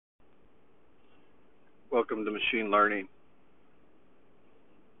Welcome to Machine Learning.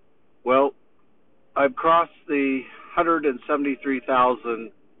 Well, I've crossed the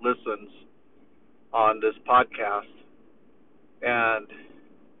 173,000 listens on this podcast, and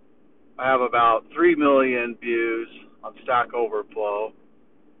I have about 3 million views on Stack Overflow.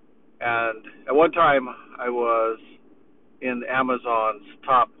 And at one time, I was in Amazon's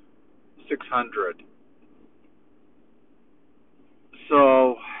top 600.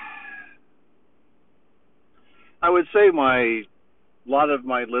 So I would say a lot of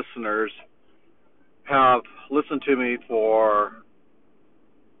my listeners have listened to me for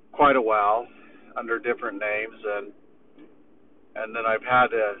quite a while under different names, and then I've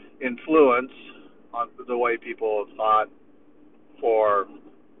had an influence on the way people have thought for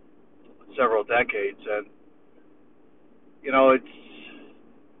several decades. And it's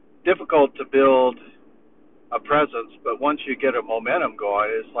difficult to build a presence, but once you get a momentum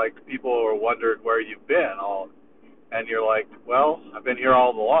going, it's like people are wondering where you've been all, and you're like, well, I've been here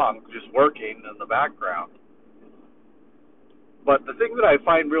all along, just working in the background. But the thing that I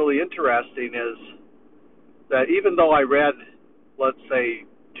find really interesting is that even though I read, let's say,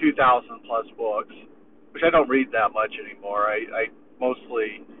 2,000 plus books, which I don't read that much anymore, I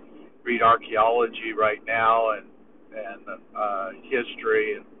mostly read archaeology right now and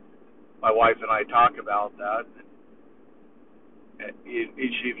history, and my wife and I talk about that. And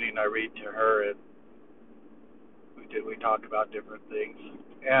each evening I read to her, and we talk about different things,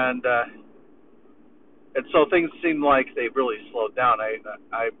 and so things seem like they've really slowed down.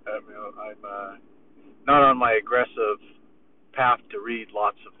 I'm not on my aggressive path to read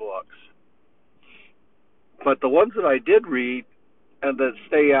lots of books, but the ones that I did read and that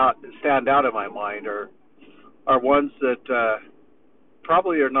stand out in my mind are ones that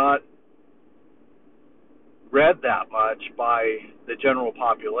probably are not read that much by the general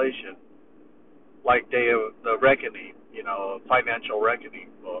population, like Day of the Reckoning, Financial Reckoning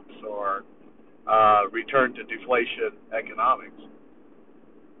books, or Return to Deflation Economics.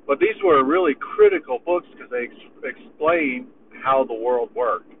 But these were really critical books because they explain how the world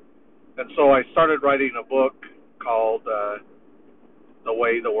worked. And so I started writing a book called The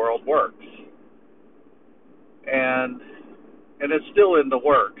Way the World Works. And it's still in the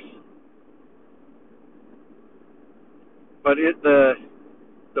works. But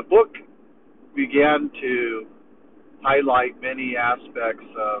the book began to highlight many aspects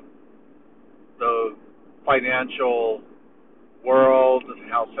of the financial world, and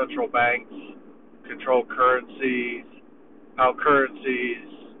how central banks control currencies, how currencies,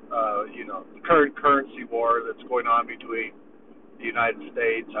 the current currency war that's going on between the United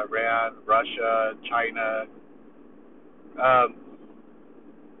States, Iran, Russia, China,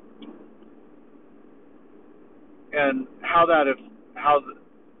 and how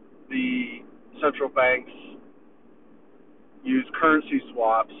the central banks use currency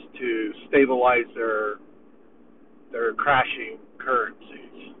swaps to stabilize their crashing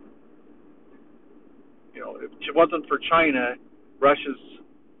currencies. If it wasn't for China, Russia's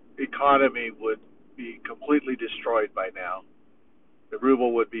economy would be completely destroyed by now. The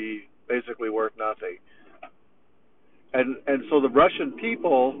ruble would be basically worth nothing. And so the Russian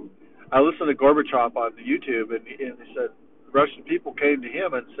people, I listened to Gorbachev on YouTube, and he said the Russian people came to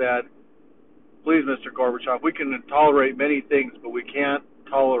him and said, please, Mr. Gorbachev, we can tolerate many things, but we can't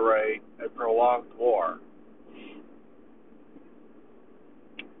tolerate a prolonged war.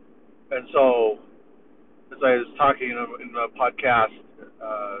 And so, as I was talking in the podcast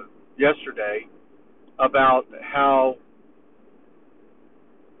yesterday about how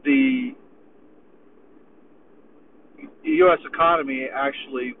the U.S. economy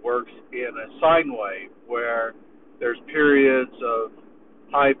actually works in a sine wave, where there's periods of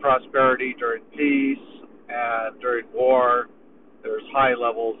high prosperity during peace, and during war there's high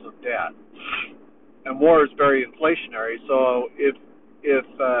levels of debt. And war is very inflationary. So if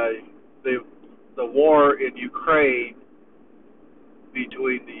the war in Ukraine,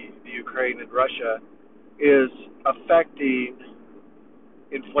 between the Ukraine and Russia, is affecting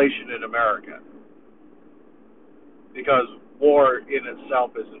inflation in America, because war in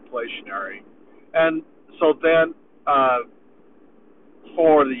itself is inflationary. And so then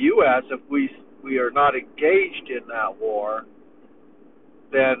for the U.S., if we are not engaged in that war,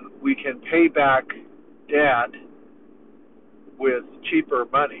 then we can pay back debt with cheaper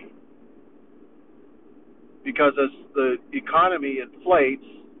money. Because as the economy inflates,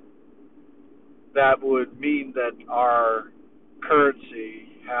 that would mean that our currency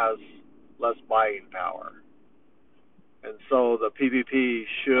has less buying power. And so the PPP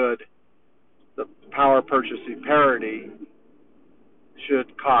the power purchasing parity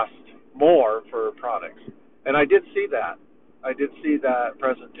should cost more for products. And I did see that. I did see that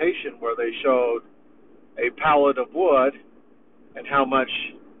presentation where they showed a pallet of wood and how much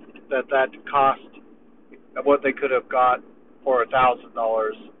that cost, what they could have got for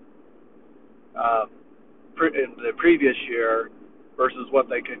 $1,000 in the previous year versus what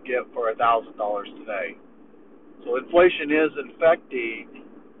they could get for $1,000 today. So inflation is affecting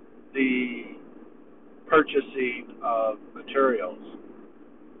the purchasing of materials.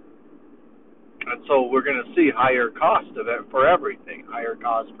 And so we're going to see higher cost of it for everything. Higher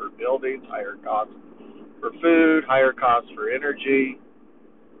costs for buildings, higher costs for food, higher costs for energy.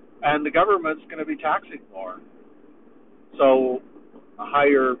 And the government's going to be taxing more. So a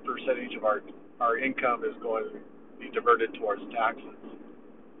higher percentage of our income is going to be diverted towards taxes.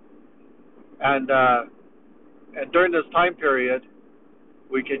 And during this time period,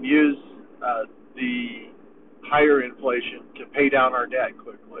 we can use the higher inflation to pay down our debt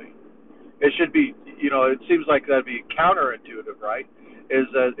quickly. It should be, it seems like that'd be counterintuitive, right? Is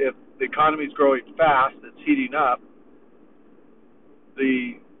that if the economy's growing fast, it's heating up,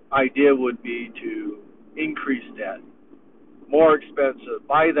 the idea would be to increase debt. More expensive.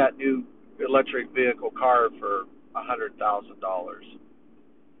 Buy that new electric vehicle car for $100,000.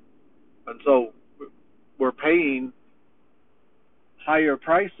 And so we're paying higher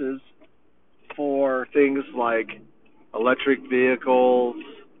prices for things like electric vehicles,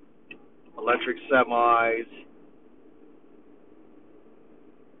 electric semis,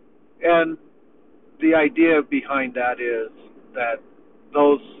 and the idea behind that is that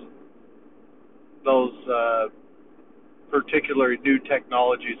those particular new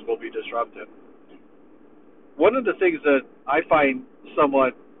technologies will be disruptive. One of the things that I find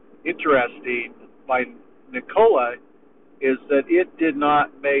somewhat interesting by Nikola is that it did not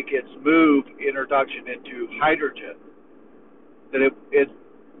make its introduction into hydrogen, that it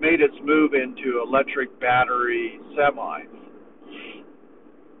made its move into electric battery semis.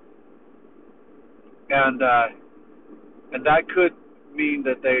 And that could mean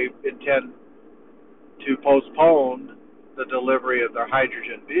that they intend to postpone the delivery of their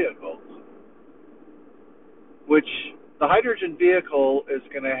hydrogen vehicles, which the hydrogen vehicle is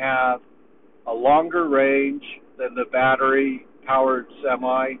going to have a longer range than the battery-powered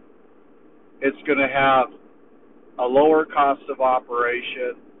semi. It's going to have a lower cost of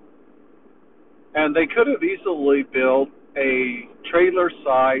operation, and they could have easily built a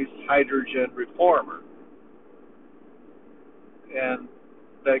trailer-sized hydrogen reformer and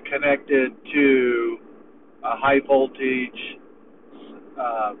that connected to a high voltage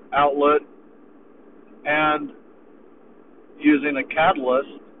outlet and using a catalyst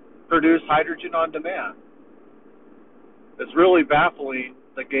produce hydrogen on demand. It's really baffling,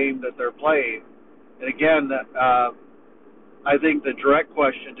 the game that they're playing. And again, I think the direct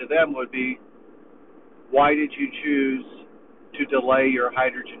question to them would be, why did you choose to delay your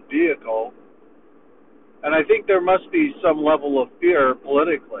hydrogen vehicle? And I think there must be some level of fear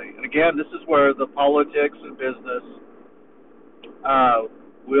politically. And again, this is where the politics and business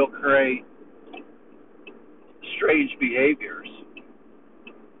will create strange behaviors.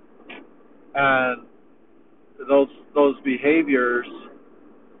 And those behaviors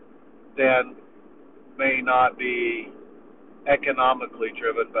then may not be economically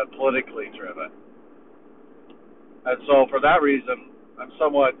driven, but politically driven. And so for that reason, I'm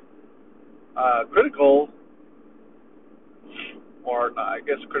somewhat critical, or I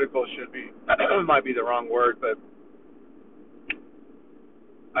guess critical should be, might be the wrong word, but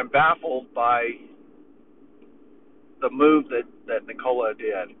I'm baffled by the move that Nikola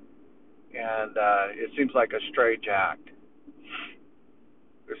did. And it seems like a strange act,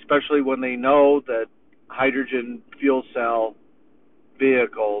 especially when they know that hydrogen fuel cell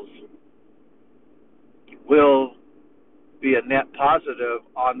vehicles will be a net positive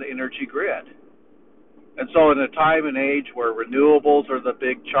on the energy grid. And so in a time and age where renewables are the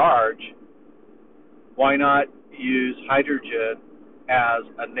big charge, why not use hydrogen as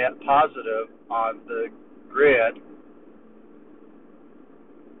a net positive on the grid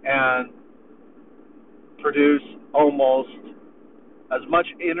and produce almost as much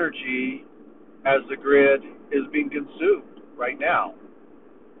energy as the grid is being consumed right now?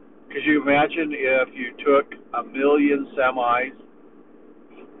 Could you imagine if you took 1 million semis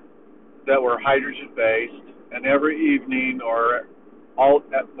that were hydrogen-based, and every evening or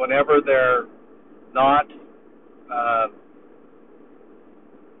whenever they're not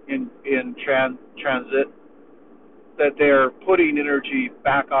in transit, that they're putting energy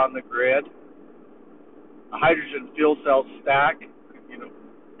back on the grid? A hydrogen fuel cell stack,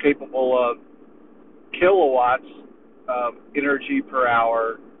 capable of kilowatts of energy per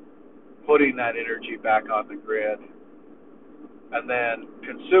hour putting that energy back on the grid, and then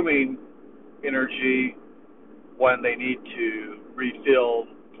consuming energy when they need to refill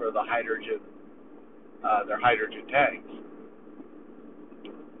for the hydrogen, their hydrogen tanks.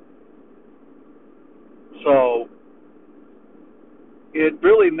 So it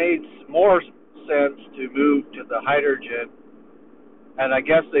really made more sense to move to the hydrogen, and I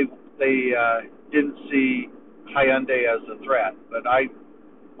guess they didn't see Hyundai as a threat. But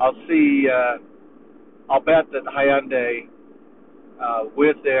I'll see. I'll bet that Hyundai,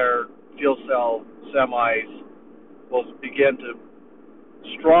 with their fuel cell semis, will begin to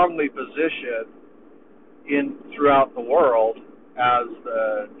strongly position in throughout the world as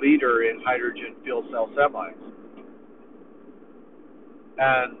the leader in hydrogen fuel cell semis.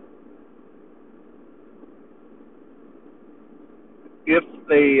 And if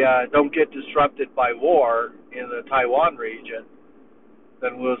they don't get disrupted by war in the Taiwan region,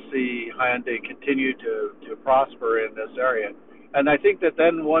 then we'll see Hyundai continue to prosper in this area. And I think that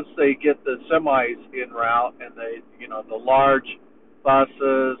then once they get the semis en route, and the large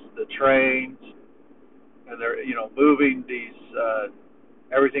buses, the trains, and they're moving these,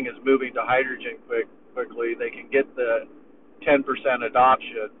 everything is moving to hydrogen quickly. They can get the 10%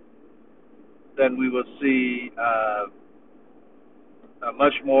 adoption. Then we will see a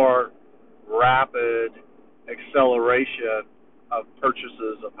much more rapid acceleration of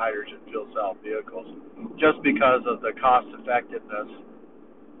purchases of hydrogen fuel cell vehicles, just because of the cost effectiveness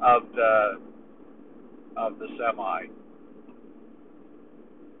of the semi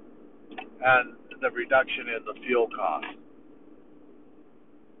and the reduction in the fuel cost.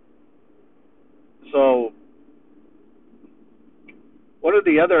 So one of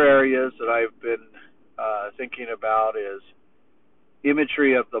the other areas that I've been thinking about is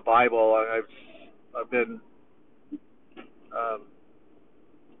imagery of the Bible. I've been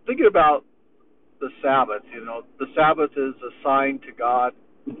thinking about the Sabbath. The Sabbath is a sign to God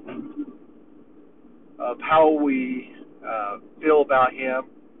of how we feel about Him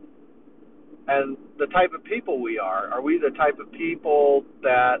and the type of people we are. Are we the type of people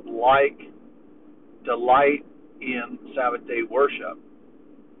that delight in Sabbath day worship?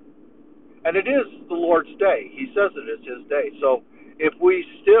 And it is the Lord's day. He says it is His day. So if we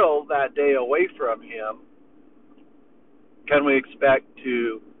steal that day away from Him, can we expect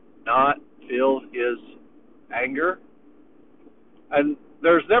to not feel His anger? And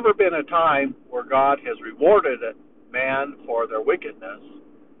there's never been a time where God has rewarded man for their wickedness,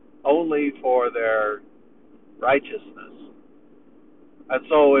 only for their righteousness. And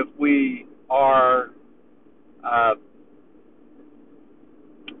so if we are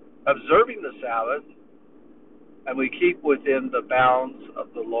observing the Sabbath, and we keep within the bounds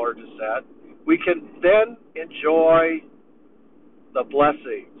of the Lord has set, we can then enjoy the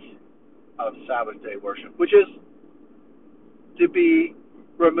blessings of Sabbath day worship, which is to be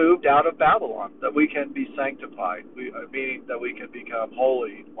removed out of Babylon, that we can be sanctified, meaning that we can become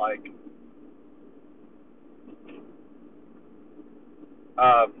holy, like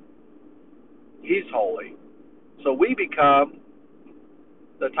He's holy. So we become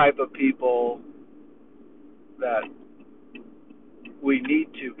the type of people that we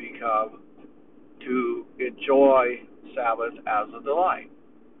need to become to enjoy Sabbath as a delight.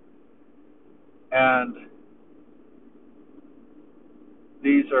 And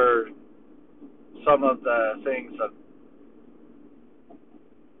these are some of the things that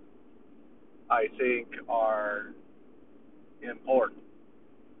I think are important.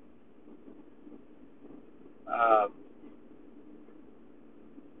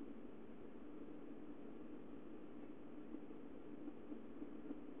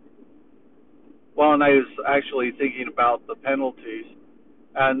 Well, and I was actually thinking about the penalties.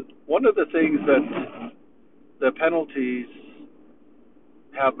 And one of the things that the penalties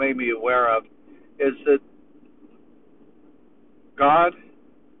have made me aware of is that God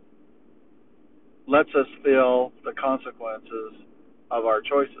lets us feel the consequences of our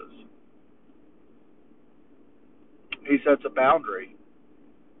choices. He sets a boundary.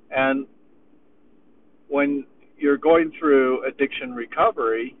 And when you're going through addiction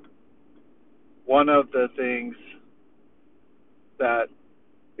recovery, one of the things that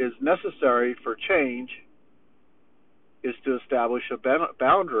is necessary for change is to establish a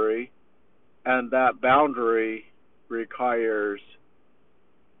boundary, and that boundary requires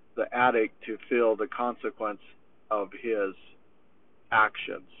the addict to feel the consequence of his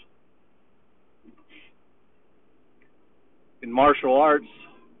actions. In martial arts,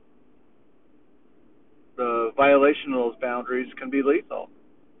 the violation of those boundaries can be lethal.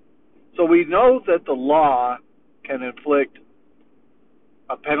 So we know that the law can inflict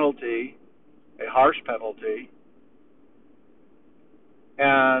a penalty, a harsh penalty,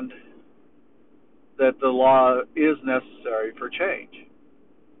 and that the law is necessary for change.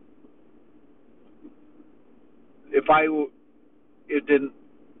 If it didn't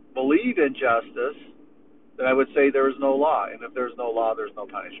believe in justice, then I would say there is no law. And if there's no law, there's no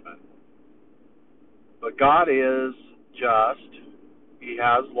punishment. But God is just. He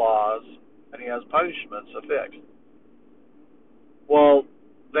has laws, and He has punishments affixed. Well,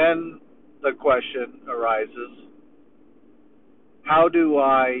 then the question arises, how do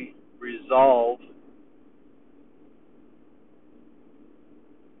I resolve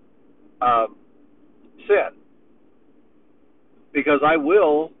sin? Because I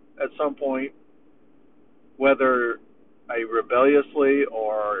will, at some point, whether I rebelliously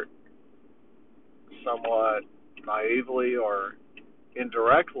or somewhat naively or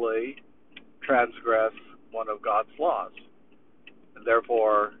indirectly, transgress one of God's laws, and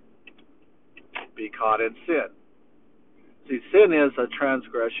therefore be caught in sin. See, sin is a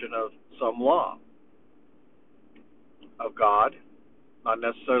transgression of some law of God, not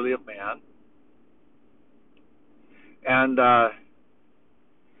necessarily of man, and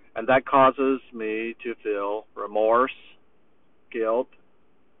that causes me to feel remorse, guilt,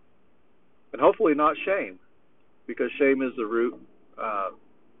 and hopefully not shame, because shame is the root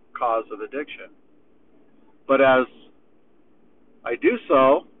cause of addiction. But as I do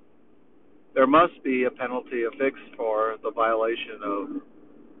so, there must be a penalty affixed for the violation of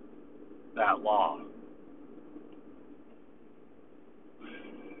that law.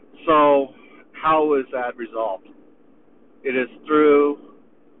 So, how is that resolved? It is through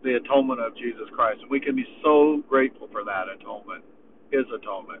the atonement of Jesus Christ. And we can be so grateful for that atonement, His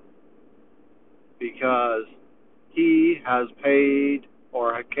atonement, because He has paid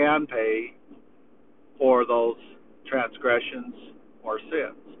or can pay for those transgressions or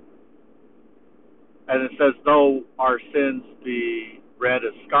sins. And it says, though our sins be red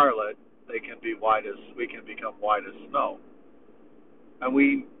as scarlet, we can become white as snow. And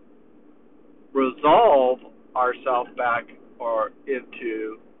we resolve ourselves back or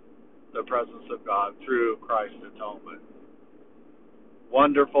into the presence of God through Christ's atonement.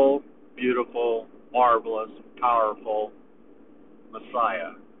 Wonderful, beautiful, marvelous, powerful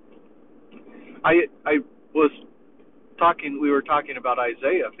Messiah. We were talking about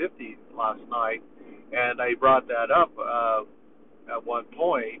Isaiah 50 last night, and I brought that up at one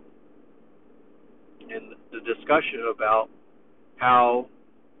point in the discussion about how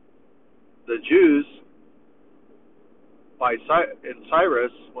the Jews, in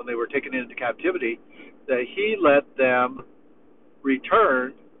Cyrus, when they were taken into captivity, that he let them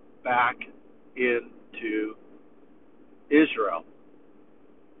return back into Israel.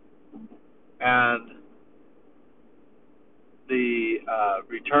 And the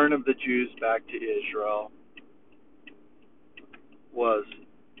return of the Jews back to Israel was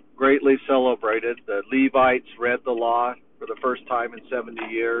greatly celebrated. The Levites read the law for the first time in 70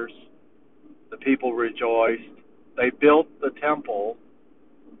 years. The people rejoiced. They built the temple,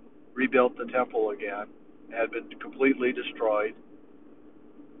 rebuilt the temple again. It had been completely destroyed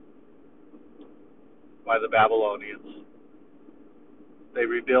by the Babylonians. They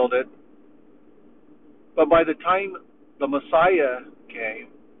rebuilt it. But by the time the Messiah came,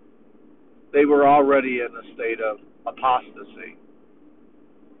 they were already in a state of apostasy.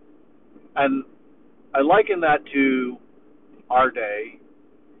 And I liken that to our day,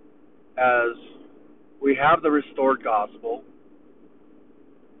 as we have the restored gospel,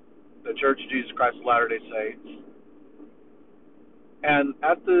 the Church of Jesus Christ of Latter-day Saints, and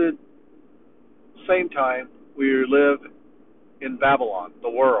at the same time, we live in Babylon, the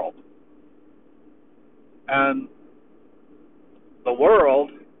world. And the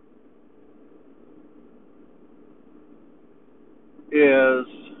world is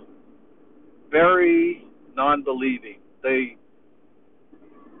very non-believing. They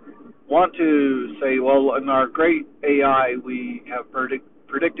want to say, well, in our great AI, we have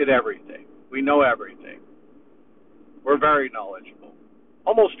predicted everything. We know everything. We're very knowledgeable.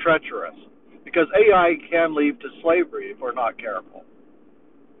 Almost treacherous. Because AI can lead to slavery if we're not careful.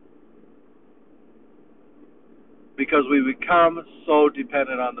 Because we become so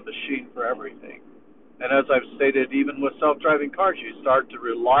dependent on the machine for everything. And as I've stated, even with self-driving cars, you start to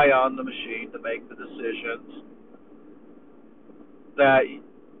rely on the machine to make the decisions that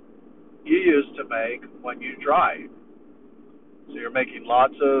you used to make when you drive. So you're making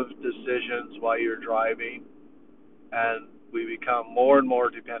lots of decisions while you're driving, and we become more and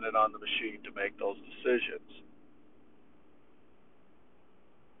more dependent on the machine to make those decisions.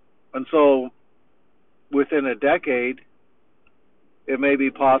 And so within a decade, it may be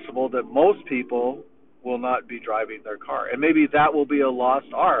possible that most people will not be driving their car. And maybe that will be a lost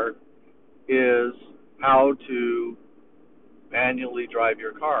art, is how to manually drive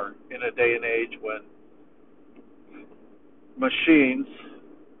your car in a day and age when machines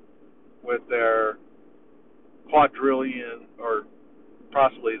with their quadrillion, or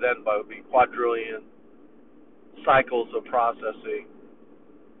possibly then by would be quadrillion cycles of processing,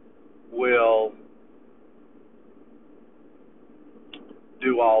 will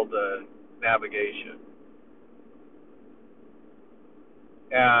do all the navigation.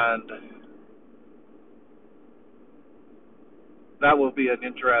 And that will be an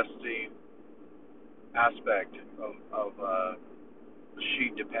interesting aspect of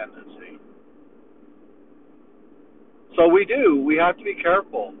machine dependency. So we have to be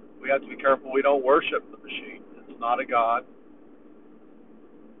careful. We have to be careful we don't worship the machine. It's not a god.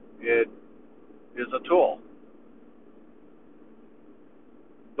 It is a tool.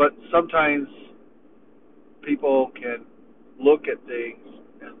 But sometimes people can look at things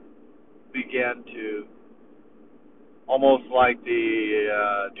and begin to, almost like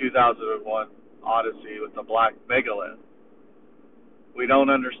the 2001 Odyssey with the black megalith. We don't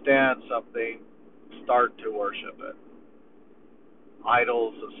understand something, start to worship it.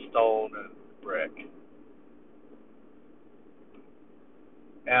 Idols of stone and brick.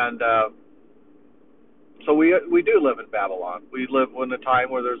 And so we do live in Babylon. We live in a time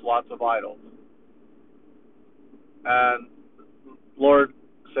where there's lots of idols. And Lord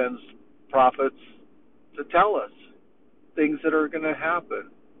sends prophets to tell us things that are going to happen,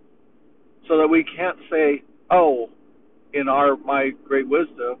 so that we can't say, "Oh, in my great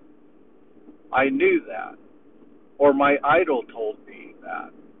wisdom, I knew that," or "my idol told me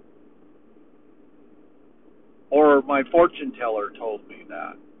that," or "my fortune teller told me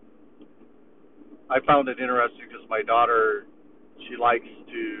that." I found it interesting because my daughter, she likes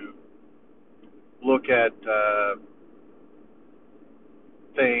to look at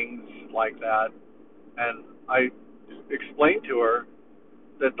things like that, and I explained to her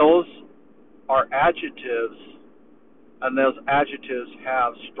that those are adjectives, and those adjectives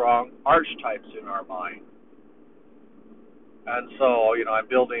have strong archetypes in our mind. And so, I'm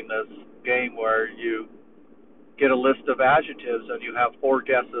building this game where you get a list of adjectives and you have 4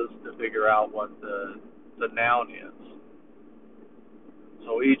 guesses to figure out what the noun is.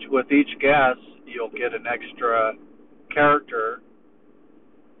 So with each guess, you'll get an extra character,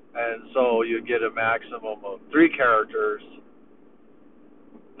 and so you get a maximum of 3 characters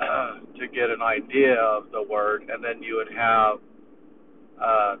to get an idea of the word, and then you would have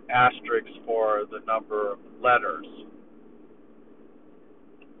asterisks for the number of letters.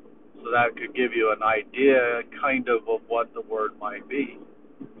 So that could give you an idea, kind of what the word might be.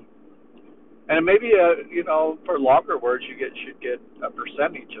 And maybe, for longer words, you should get a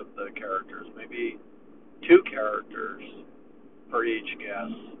percentage of the characters, maybe 2 characters for each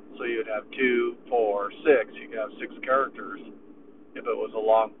guess. So you'd have 2, 4, 6. You could have 6 characters if it was a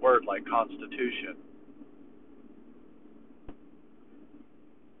long word like Constitution.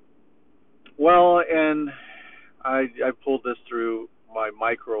 Well, and I pulled this through my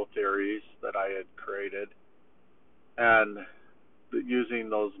micro theories that I had created, and using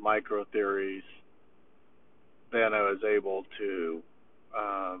those micro theories, then I was able to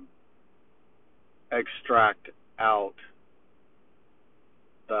extract out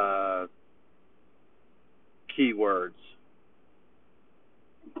the keywords,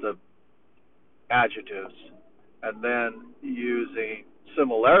 the adjectives, and then using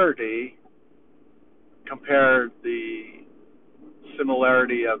similarity, compare the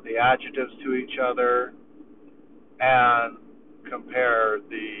similarity of the adjectives to each other, and compare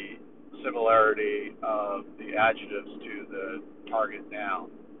the similarity of the adjectives to the target noun.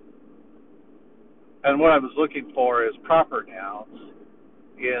 And what I was looking for is proper nouns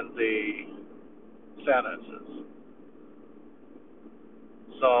in the sentences.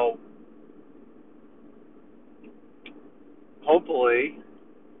 So hopefully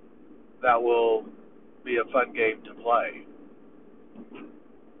that will be a fun game to play.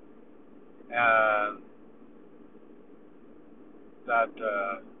 And that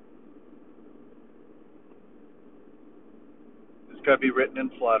it's going to be written in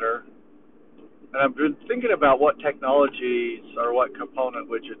Flutter. And I've been thinking about what technologies or what component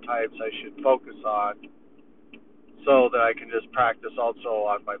widget types I should focus on, so that I can just practice also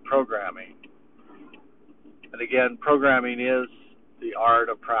on my programming. And again, programming is the art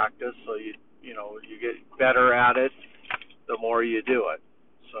of practice, so you get better at it the more you do it.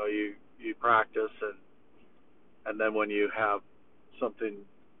 So you practice, and then when you have something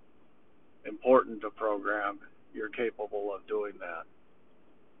important to program, you're capable of doing that.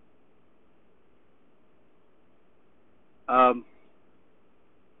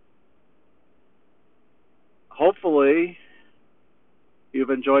 Hopefully,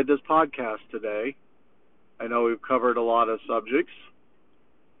 you've enjoyed this podcast today. I know we've covered a lot of subjects,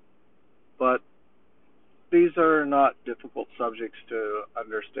 but these are not difficult subjects to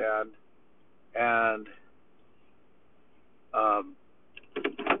understand. And um,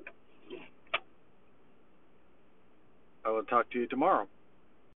 I will talk to you tomorrow.